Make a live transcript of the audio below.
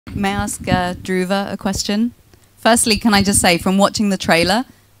May I ask Dhruva a question? Firstly, can I just say, from watching the trailer,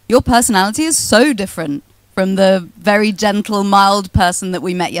 your personality is so different from the very gentle, mild person that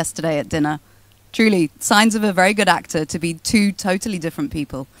we met yesterday at dinner. Truly, signs of a very good actor to be two totally different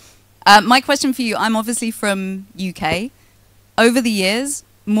people. My question for you, I'm obviously from UK. Over the years,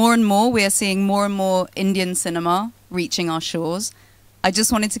 more and more, we are seeing more and more Indian cinema reaching our shores. I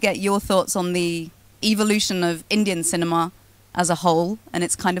just wanted to get your thoughts on the evolution of Indian cinema as a whole and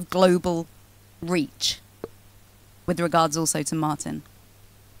its kind of global reach, with regards also to Martin.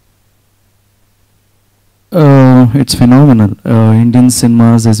 It's phenomenal. Indian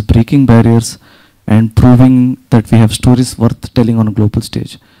cinemas is breaking barriers and proving that we have stories worth telling on a global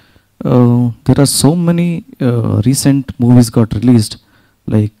stage. There are so many recent movies got released,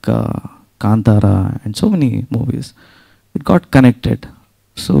 like Kantara and so many movies. It got connected.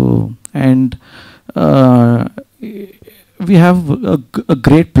 So, and we have a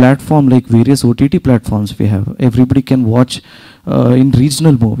great platform like various OTT platforms we have. Everybody can watch in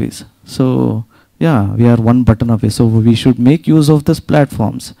regional movies. So, yeah, we are one button away. So, we should make use of these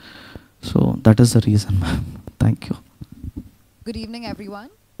platforms. So, that is the reason, ma'am. Thank you. Good evening,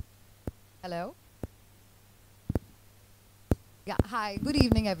 everyone. Hello. Yeah, hi, good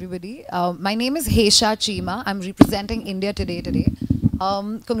evening, everybody. My name is Hesha Chima. I'm representing India today.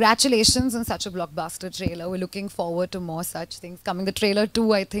 Congratulations on such a blockbuster trailer. We're looking forward to more such things coming. The trailer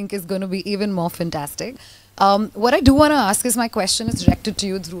 2, I think, is going to be even more fantastic. What I do want to ask is, my question is directed to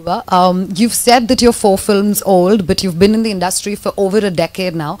you, Dhruva. You've said that you're 4 films old, but you've been in the industry for over a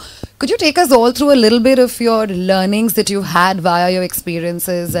decade now. Could you take us all through a little bit of your learnings that you've had via your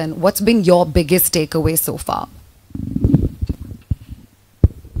experiences, and what's been your biggest takeaway so far?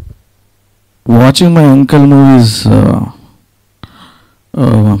 Watching my uncle movies,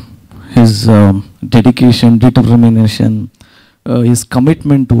 his dedication, determination, his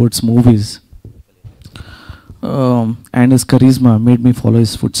commitment towards movies, and his charisma made me follow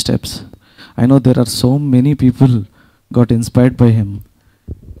his footsteps. I know there are so many people got inspired by him.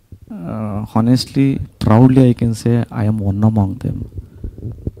 Honestly, proudly I can say I am one among them.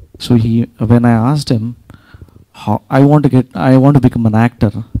 So when I asked him how I want to become an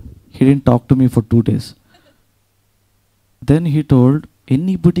actor, he didn't talk to me for 2 days. Then he told,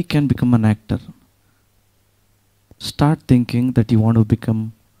 anybody can become an actor. Start thinking that you want to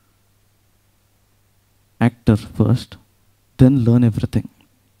become actor first, then learn everything.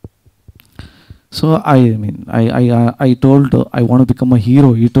 So I told I want to become a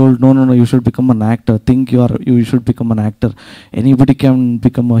hero. He told, no, you should become an actor. Think you should become an actor. Anybody can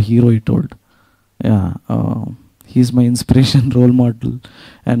become a hero, he told. Yeah, he's my inspiration, role model,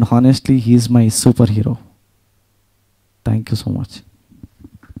 and honestly, he's my superhero. Thank you so much.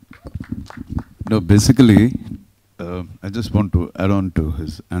 No, basically, I just want to add on to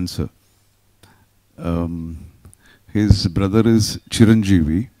his answer. His brother is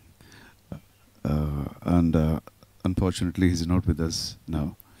Chiranjeevi, and unfortunately, he's not with us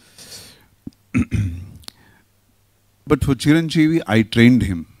now. But for Chiranjeevi, I trained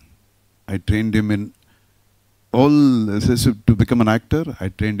him. I trained him in all, to become an actor. I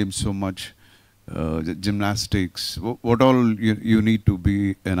trained him so much. Gymnastics, what all you need to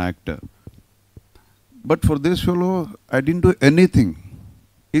be an actor. But for this fellow, I didn't do anything.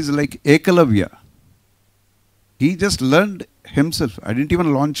 He's like Ekalavya. He just learned himself. I didn't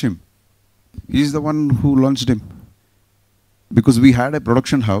even launch him. He's the one who launched him. Because we had a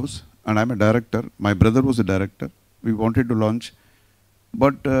production house, and I'm a director. My brother was a director. We wanted to launch.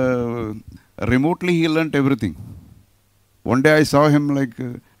 But remotely, he learned everything. One day I saw him like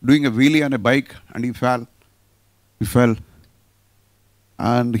doing a wheelie on a bike, and he fell. He fell.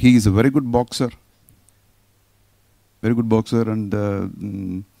 And he is a very good boxer. Very good boxer, and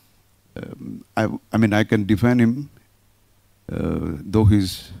I mean, I can define him, though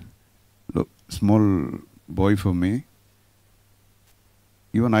he's a small boy for me.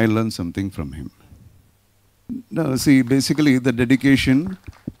 Even I learned something from him. No, see, basically the dedication,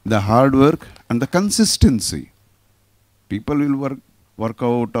 the hard work, and the consistency. People will work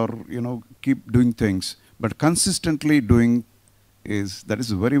out or, keep doing things, but consistently doing that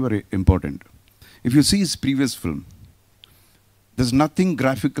is very, very important. If you see his previous film, there's nothing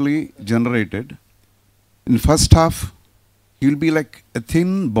graphically generated. In first half, he'll be like a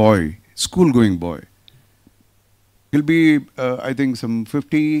thin boy, school-going boy. He'll be, I think, some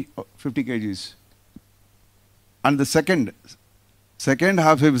 50 kgs. And the second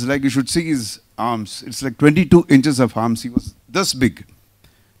half, it was like, you should see his arms. It's like 22 inches of arms. He was this big.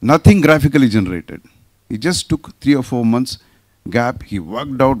 Nothing graphically generated. He just took 3 or 4 months gap. He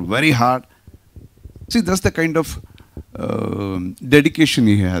worked out very hard. See, that's the kind of dedication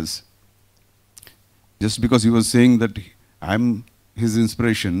he has. Just because he was saying that I'm his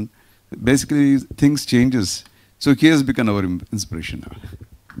inspiration, basically things changes. So he has become our inspiration now.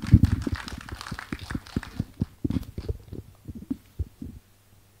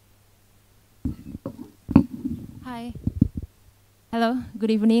 Hi. Hello,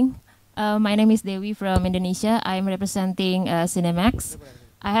 good evening. My name is Dewi from Indonesia. I'm representing Cinemax.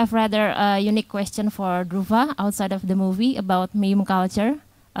 I have rather a unique question for Dhruva outside of the movie about meme culture.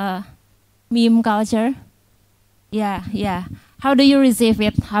 Meme culture. Yeah. How do you receive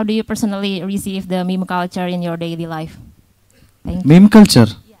it? How do you personally receive the meme culture in your daily life? Thank you. Meme culture.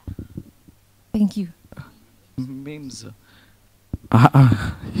 Thank you. Memes.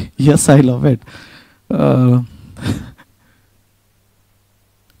 Yes, I love it.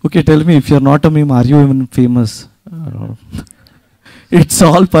 Okay, tell me, if you're not a meme, are you even famous? It's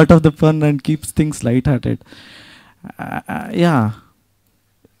all part of the fun and keeps things light-hearted. Yeah.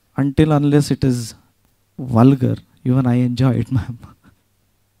 Until unless it is vulgar, even I enjoy it, ma'am.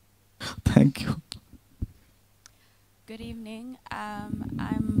 Thank you. Good evening.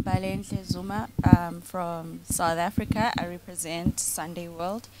 I'm Balenhle Zuma from South Africa. I represent Sunday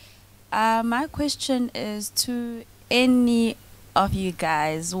World. My question is to any of you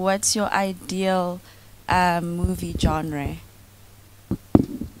guys, what's your ideal movie genre?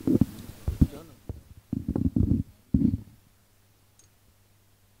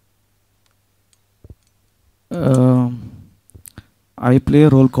 I play a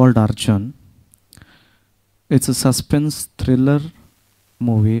role called Arjun. It's a suspense thriller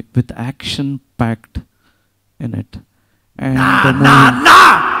movie with action packed in it. And the movie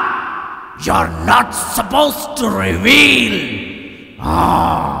You're not supposed to reveal.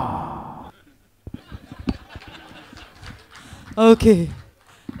 Okay.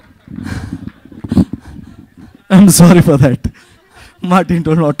 I'm sorry for that. Martin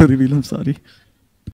told not to reveal, I'm sorry.